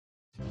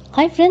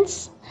Hi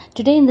friends,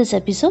 today in this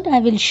episode I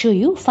will show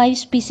you 5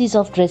 species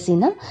of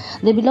Draecena.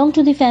 They belong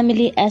to the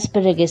family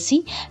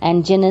Asparagaceae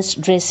and genus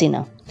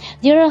Draecena.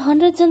 There are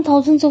hundreds and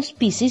thousands of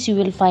species you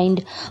will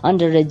find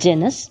under a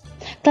genus.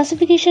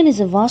 Classification is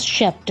a vast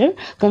chapter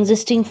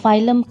consisting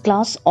phylum,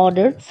 class,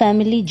 order,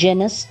 family,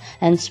 genus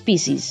and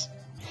species.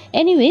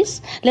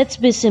 Anyways, let's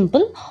be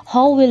simple.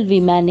 How will we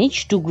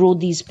manage to grow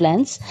these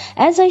plants?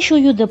 As I show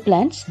you the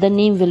plants, the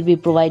name will be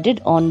provided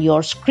on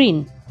your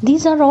screen.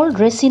 These are all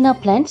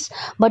Draecena plants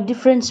but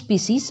different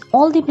species.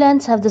 All the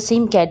plants have the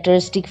same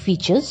characteristic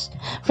features.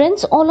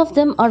 Friends, all of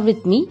them are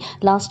with me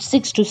last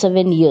 6 to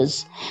 7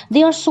 years.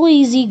 They are so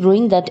easy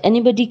growing that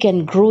anybody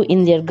can grow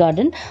in their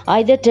garden,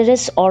 either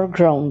terrace or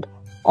ground.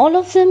 All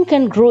of them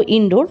can grow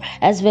indoor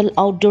as well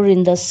outdoor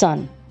in the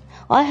sun.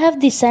 I have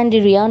the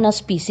Draecena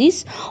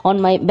species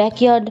on my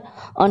backyard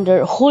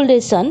under whole day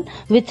sun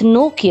with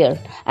no care,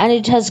 and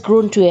it has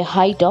grown to a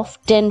height of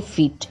 10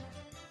 feet.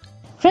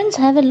 Friends,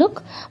 have a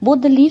look.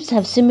 Both the leaves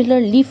have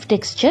similar leaf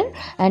texture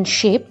and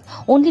shape,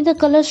 only the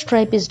color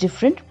stripe is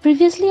different.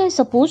 Previously I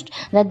supposed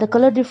that the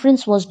color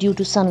difference was due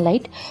to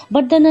sunlight,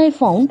 but then I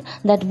found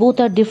that both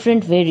are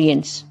different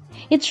variants.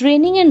 It's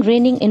raining and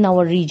raining in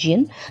our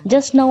region.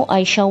 Just now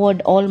I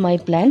showered all my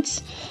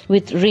plants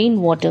with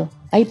rainwater.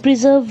 I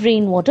preserve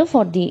rainwater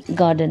for the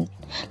garden.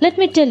 Let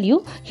me tell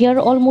you, here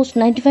almost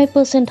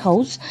 95%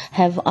 house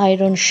have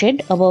iron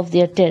shed above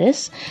their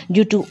terrace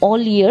due to all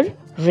year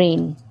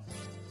rain.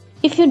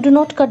 If you do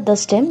not cut the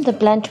stem, the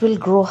plant will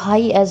grow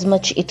high as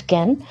much it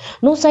can.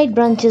 No side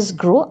branches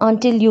grow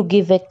until you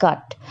give a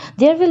cut.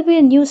 There will be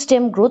a new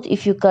stem growth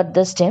if you cut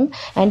the stem,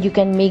 and you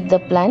can make the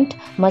plant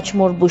much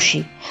more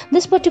bushy.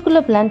 This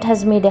particular plant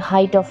has made a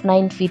height of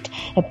 9 feet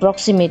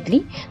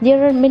approximately.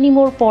 There are many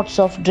more pots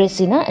of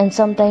Draecena, and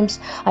sometimes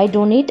I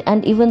donate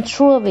and even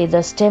throw away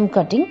the stem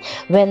cutting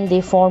when they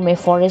form a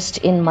forest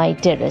in my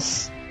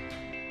terrace.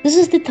 This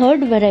is the third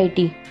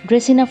variety,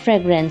 Draecena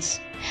fragrans.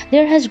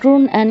 There has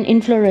grown an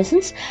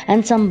inflorescence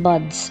and some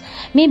buds.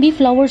 Maybe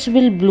flowers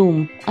will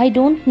bloom. I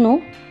don't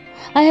know.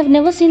 I have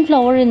never seen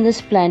flower in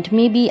this plant.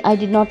 Maybe I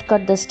did not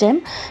cut the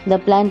stem. The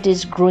plant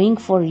is growing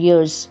for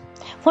years.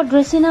 For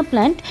Draecena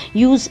plant,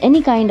 use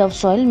any kind of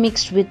soil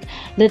mixed with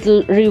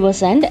little river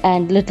sand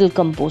and little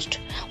compost.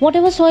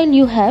 Whatever soil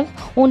you have,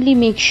 only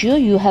make sure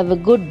you have a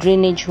good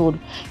drainage hole.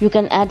 You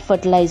can add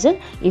fertilizer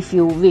if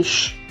you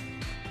wish.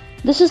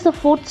 This is the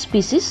fourth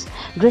species,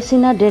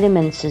 Draecena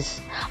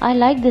derrimensis. I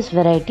like this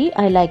variety.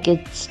 I like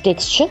its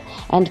texture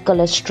and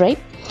color stripe.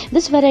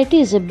 This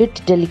variety is a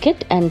bit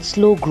delicate and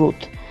slow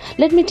growth.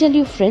 Let me tell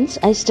you friends,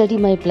 I study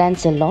my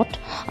plants a lot.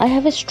 I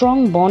have a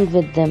strong bond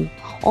with them.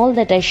 All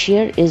that I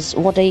share is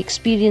what I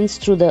experience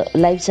through the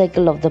life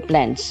cycle of the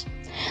plants.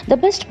 The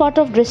best part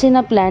of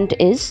Draecena plant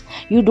is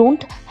you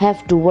don't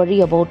have to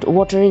worry about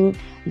watering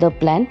the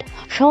plant.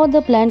 Shower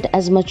the plant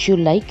as much you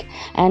like,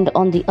 and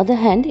on the other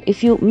hand,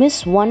 if you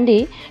miss one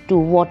day to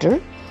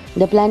water,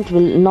 the plant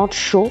will not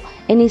show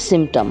any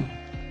symptom.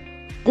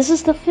 This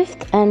is the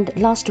fifth and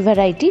last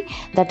variety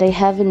that I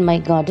have in my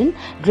garden,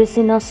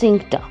 Draecena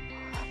cincta.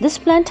 This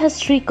plant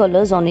has 3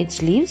 colors on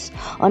its leaves.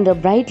 Under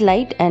bright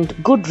light and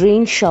good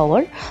rain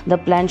shower, the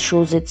plant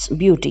shows its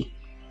beauty.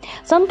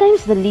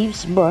 Sometimes the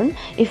leaves burn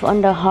if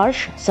under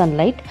harsh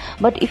sunlight,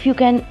 but if you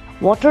can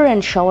water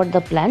and shower the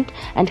plant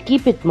and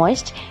keep it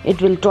moist,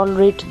 it will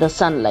tolerate the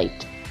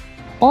sunlight.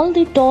 All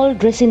the tall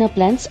Draecena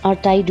plants are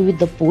tied with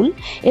the pole.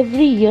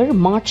 Every year,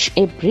 March,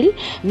 April,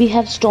 we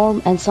have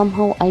storm and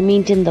somehow I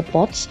maintain the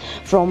pots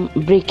from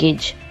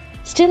breakage.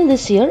 Still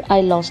this year,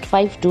 I lost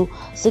 5 to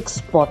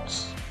 6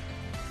 pots.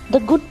 The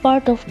good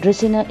part of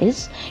Draecena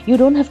is you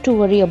don't have to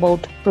worry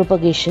about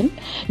propagation.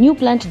 New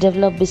plant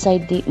develop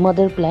beside the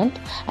mother plant,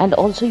 and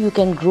also you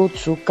can grow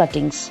through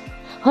cuttings.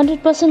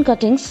 100%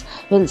 cuttings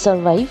will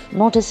survive,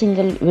 not a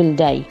single will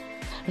die.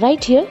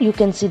 Right here you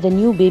can see the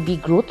new baby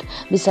growth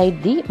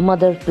beside the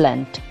mother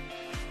plant.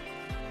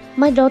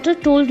 My daughter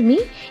told me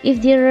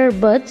if there are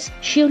buds,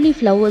 surely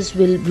flowers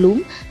will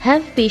bloom.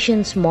 Have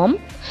patience, mom.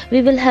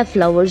 We will have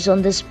flowers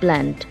on this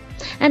plant.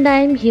 And I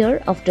am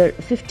here after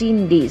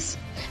 15 days.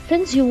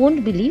 Friends, you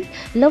won't believe,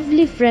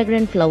 lovely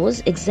fragrant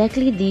flowers,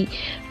 exactly the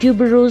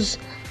tuberose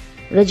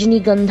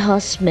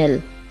Rajnigandha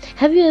smell.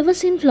 Have you ever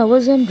seen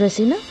flowers on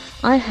Draecena?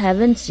 I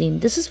haven't seen.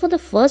 This is for the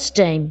first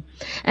time,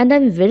 and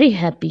I'm very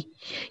happy.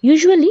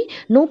 Usually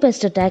no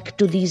pest attack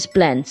to these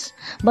plants,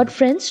 but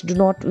friends, do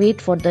not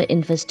wait for the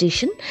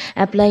infestation.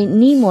 Apply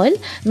neem oil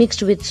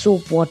mixed with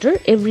soap water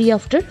every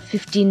after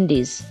 15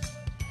 days.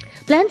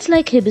 Plants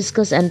like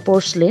hibiscus and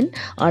porcelain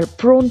are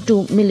prone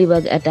to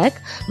mealybug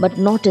attack, but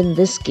not in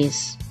this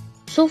case.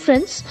 So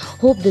friends,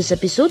 hope this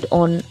episode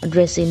on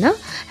Draecena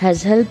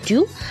has helped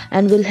you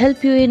and will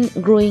help you in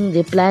growing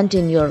the plant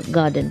in your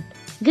garden.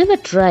 Give a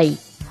try.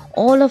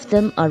 All of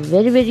them are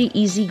very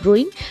easy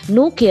growing,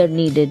 no care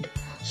needed.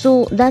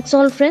 So that's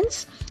all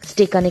friends.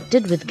 Stay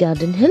connected with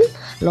Garden Hill.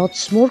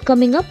 Lots more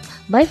coming up.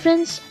 Bye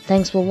friends.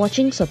 Thanks for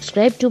watching.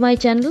 Subscribe to my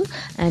channel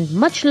and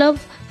much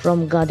love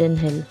from Garden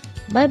Hill.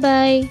 Bye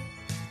bye.